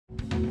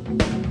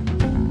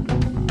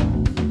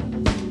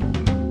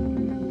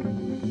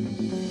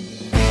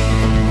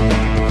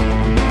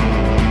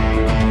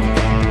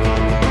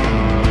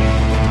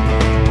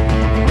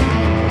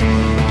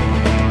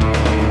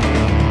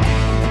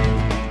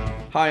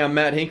Hi, I'm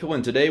Matt Hinkle,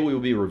 and today we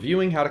will be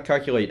reviewing how to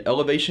calculate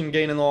elevation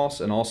gain and loss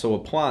and also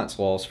appliance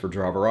loss for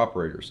driver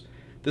operators.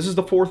 This is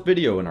the fourth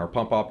video in our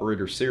pump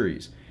operator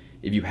series.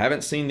 If you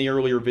haven't seen the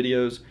earlier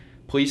videos,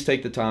 please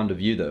take the time to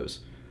view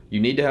those. You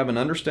need to have an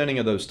understanding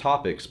of those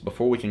topics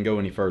before we can go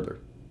any further.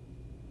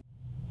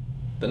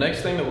 The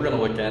next thing that we're going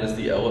to look at is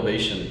the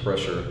elevation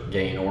pressure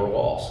gain or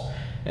loss.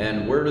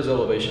 And where does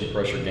elevation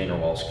pressure gain or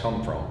loss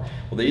come from?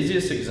 Well, the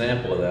easiest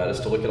example of that is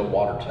to look at a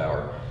water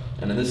tower.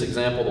 And in this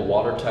example, the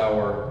water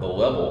tower, the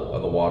level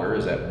of the water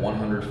is at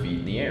 100 feet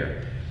in the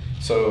air.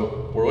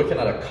 So we're looking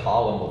at a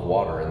column of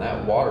water, and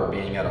that water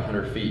being at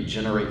 100 feet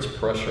generates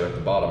pressure at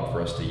the bottom for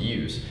us to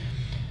use.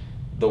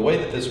 The way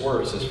that this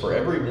works is for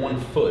every 1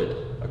 foot,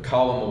 a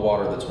column of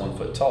water that's 1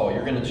 foot tall,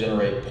 you're going to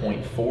generate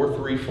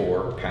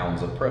 0.434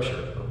 pounds of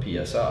pressure, or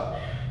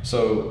PSI.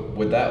 So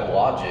with that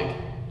logic,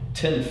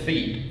 10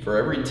 feet, for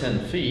every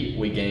 10 feet,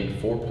 we gain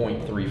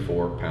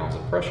 4.34 pounds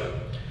of pressure.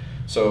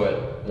 So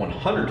at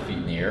 100 feet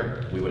in the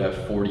air, we would have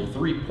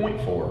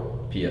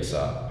 43.4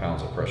 PSI,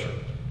 pounds of pressure.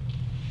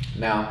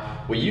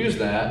 Now, we use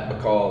that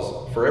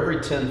because for every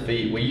 10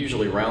 feet, we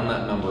usually round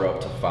that number up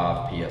to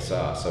 5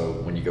 PSI. So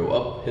when you go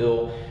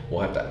uphill,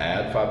 we'll have to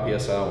add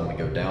 5 PSI. When we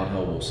go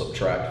downhill, we'll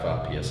subtract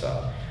 5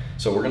 PSI.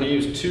 So we're going to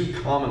use two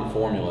common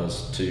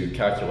formulas to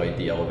calculate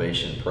the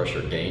elevation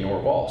pressure gain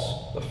or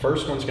loss. The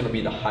first one's going to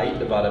be the height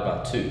divided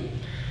by 2.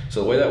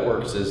 So the way that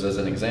works is, as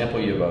an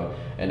example, you have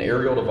an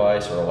aerial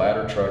device or a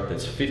ladder truck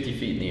that's 50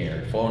 feet in the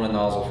air, flowing a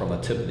nozzle from the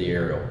tip of the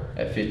aerial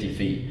at 50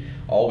 feet.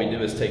 All we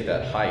do is take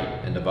that height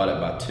and divide it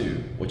by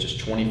 2, which is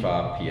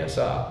 25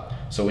 PSI.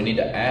 So we need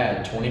to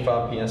add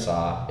 25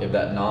 PSI if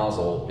that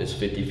nozzle is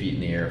 50 feet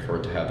in the air for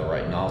it to have the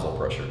right nozzle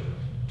pressure.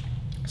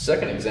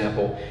 Second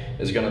example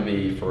is going to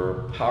be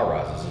for high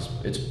rises.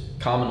 It's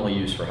commonly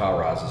used for high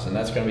rises, and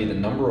that's going to be the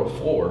number of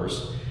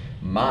floors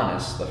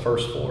minus the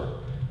first floor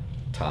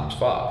times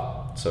 5.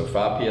 So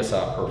 5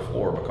 PSI per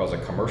floor, because a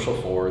commercial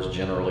floor is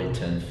generally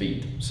 10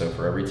 feet. So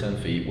for every 10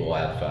 feet, we'll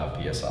add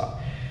 5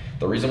 PSI.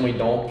 The reason we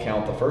don't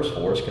count the first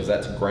floor is because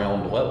that's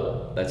ground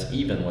level. That's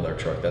even with our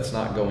truck. That's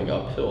not going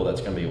uphill.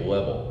 That's going to be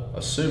level,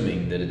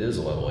 assuming that it is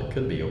level. It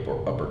could be up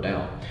or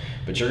down.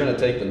 But you're going to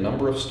take the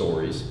number of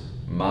stories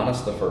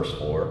minus the first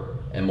floor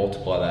and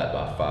multiply that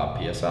by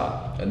 5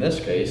 PSI. In this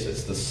case,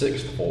 it's the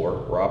 6th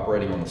floor. We're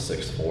operating on the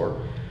 6th floor.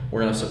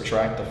 We're going to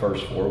subtract the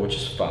first floor, which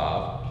is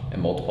 5,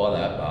 and multiply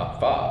that by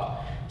 5.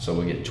 So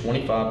we get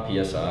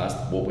 25 PSI,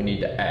 what we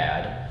need to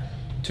add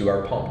to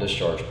our pump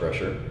discharge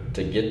pressure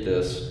to get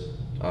this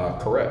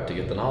correct, to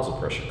get the nozzle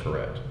pressure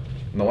correct.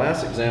 In the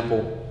last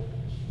example,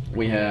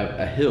 we have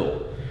a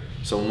hill.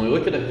 So when we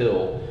look at a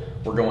hill,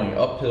 we're going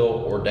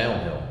uphill or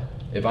downhill.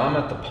 If I'm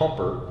at the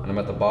pumper and I'm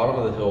at the bottom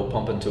of the hill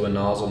pumping to a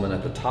nozzle, and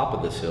at the top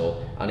of this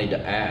hill, I need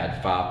to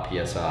add 5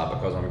 PSI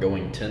because I'm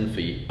going 10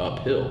 feet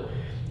uphill.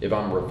 If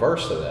I'm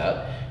reverse to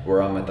that,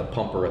 where I'm at the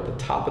pumper at the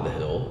top of the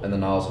hill and the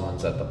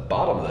nozzleman's at the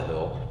bottom of the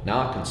hill,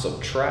 now I can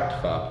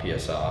subtract 5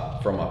 PSI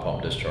from my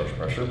pump discharge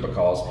pressure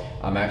because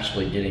I'm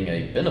actually getting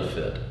a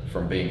benefit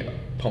from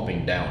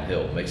pumping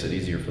downhill. It makes it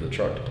easier for the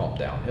truck to pump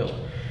downhill.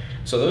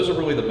 So those are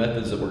really the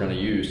methods that we're going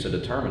to use to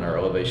determine our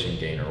elevation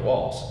gain or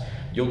loss.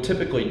 You'll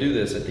typically do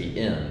this at the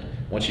end.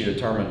 Once you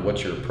determine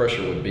what your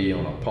pressure would be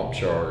on a pump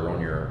chart or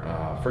on your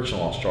friction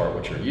loss chart,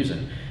 what you're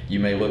using, you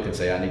may look and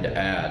say, I need to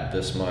add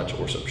this much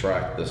or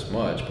subtract this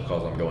much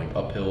because I'm going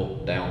uphill,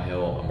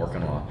 downhill, I'm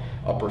working on an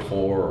upper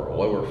floor or a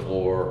lower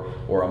floor,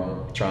 or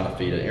I'm trying to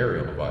feed an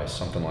aerial device,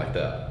 something like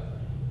that.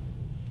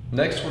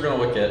 Next, we're going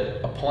to look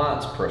at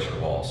appliance pressure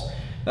loss.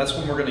 That's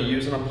when we're going to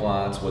use an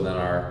appliance within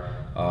our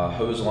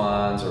hose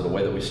lines, or the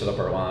way that we set up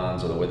our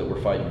lines, or the way that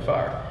we're fighting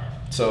fire.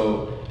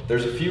 So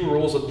there's a few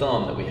rules of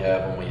thumb that we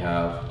have when we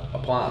have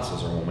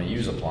appliances or when we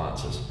use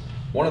appliances.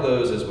 One of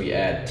those is we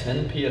add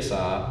 10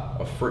 PSI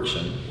of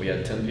friction. We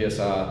add 10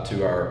 PSI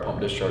to our pump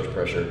discharge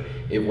pressure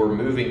if we're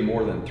moving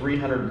more than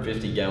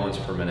 350 gallons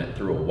per minute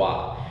through a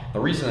Y. The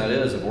reason that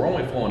is, if we're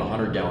only flowing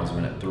 100 gallons a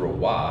minute through a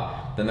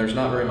Y, then there's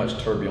not very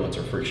much turbulence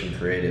or friction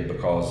created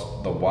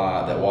because the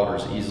Y, that water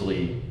is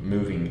easily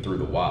moving through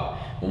the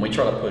Y. When we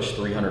try to push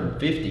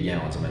 350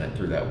 gallons a minute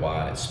through that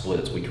Y and it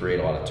splits, we create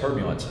a lot of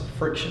turbulence and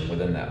friction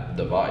within that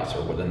device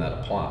or within that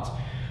appliance.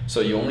 So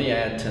you only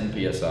add 10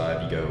 PSI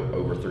if you go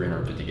over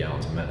 350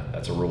 gallons a minute.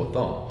 That's a rule of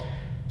thumb.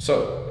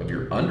 So if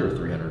you're under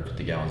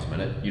 350 gallons a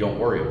minute, you don't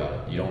worry about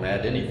it. You don't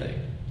add anything.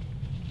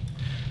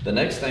 The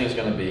next thing is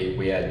going to be,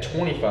 we add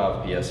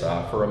 25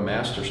 PSI for a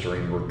master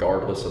stream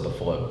regardless of the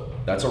flow.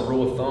 That's a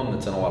rule of thumb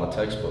that's in a lot of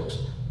textbooks.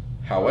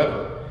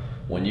 However,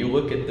 when you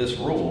look at this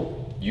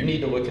rule, you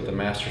need to look at the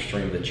master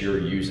stream that you're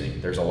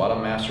using. There's a lot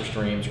of master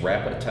streams,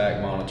 rapid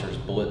attack monitors,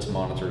 blitz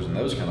monitors, and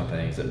those kind of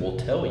things that will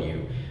tell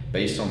you,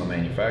 based on the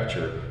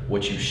manufacturer,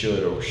 what you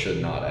should or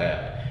should not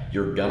add.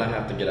 You're gonna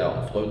have to get out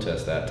and flow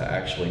test that to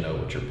actually know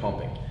what you're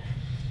pumping.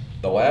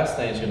 The last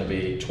thing is gonna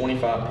be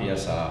 25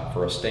 PSI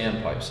for a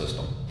standpipe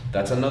system.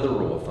 That's another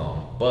rule of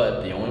thumb,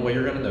 but the only way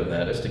you're gonna know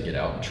that is to get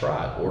out and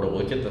try it, or to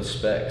look at the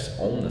specs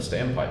on the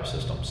standpipe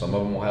system. Some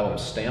of them will have them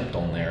stamped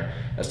on there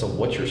as to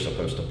what you're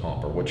supposed to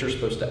pump or what you're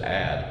supposed to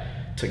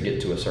add to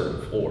get to a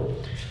certain floor.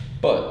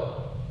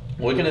 But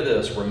looking at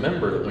this,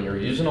 remember that when you're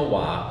using a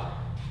Y,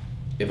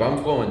 if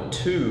I'm flowing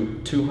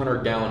two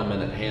 200 gallon a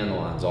minute hand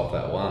lines off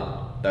that line,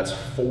 that's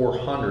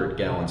 400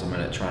 gallons a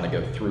minute trying to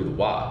go through the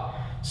Y.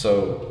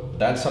 So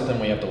that's something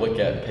we have to look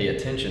at and pay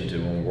attention to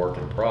when we're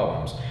working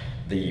problems.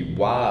 The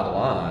wide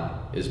line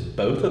is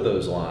both of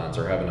those lines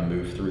are having to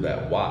move through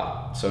that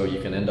Y. So you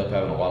can end up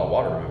having a lot of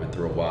water moving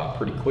through a Y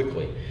pretty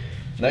quickly.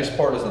 Next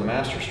part is the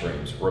master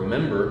streams.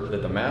 Remember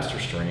that the master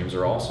streams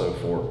are also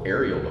for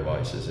aerial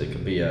devices. It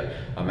could be a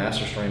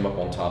master stream up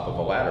on top of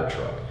a ladder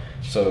truck.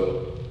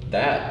 So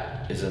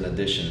that is in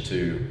addition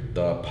to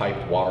the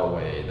piped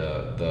waterway,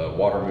 the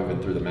water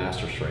moving through the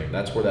master stream.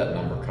 That's where that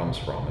number comes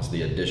from, is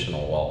the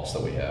additional loss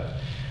that we have.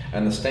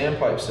 And the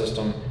standpipe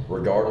system,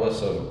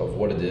 regardless of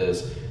what it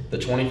is, the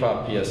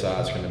 25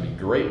 PSI is going to be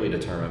greatly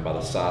determined by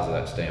the size of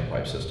that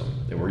standpipe system.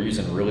 If we're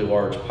using really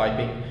large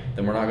piping,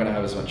 then we're not going to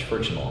have as much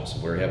friction loss.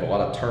 If we have a lot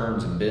of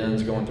turns and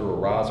bends going through a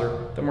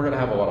riser, then we're going to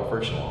have a lot of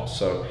friction loss.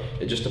 So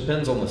it just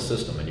depends on the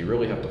system, and you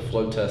really have to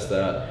flow test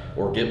that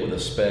or get with the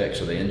specs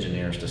or the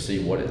engineers to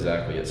see what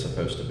exactly it's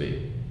supposed to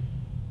be.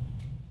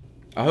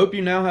 I hope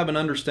you now have an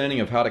understanding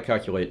of how to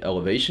calculate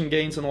elevation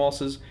gains and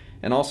losses,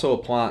 and also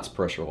appliance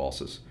pressure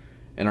losses.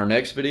 In our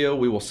next video,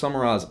 we will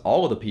summarize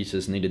all of the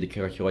pieces needed to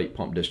calculate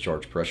pump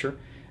discharge pressure,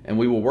 and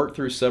we will work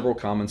through several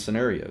common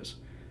scenarios.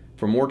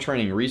 For more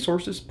training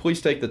resources, please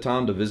take the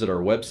time to visit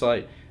our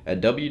website at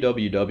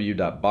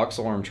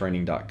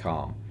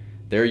www.boxalarmtraining.com.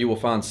 There you will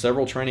find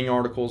several training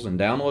articles and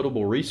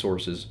downloadable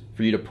resources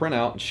for you to print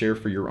out and share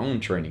for your own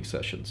training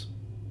sessions.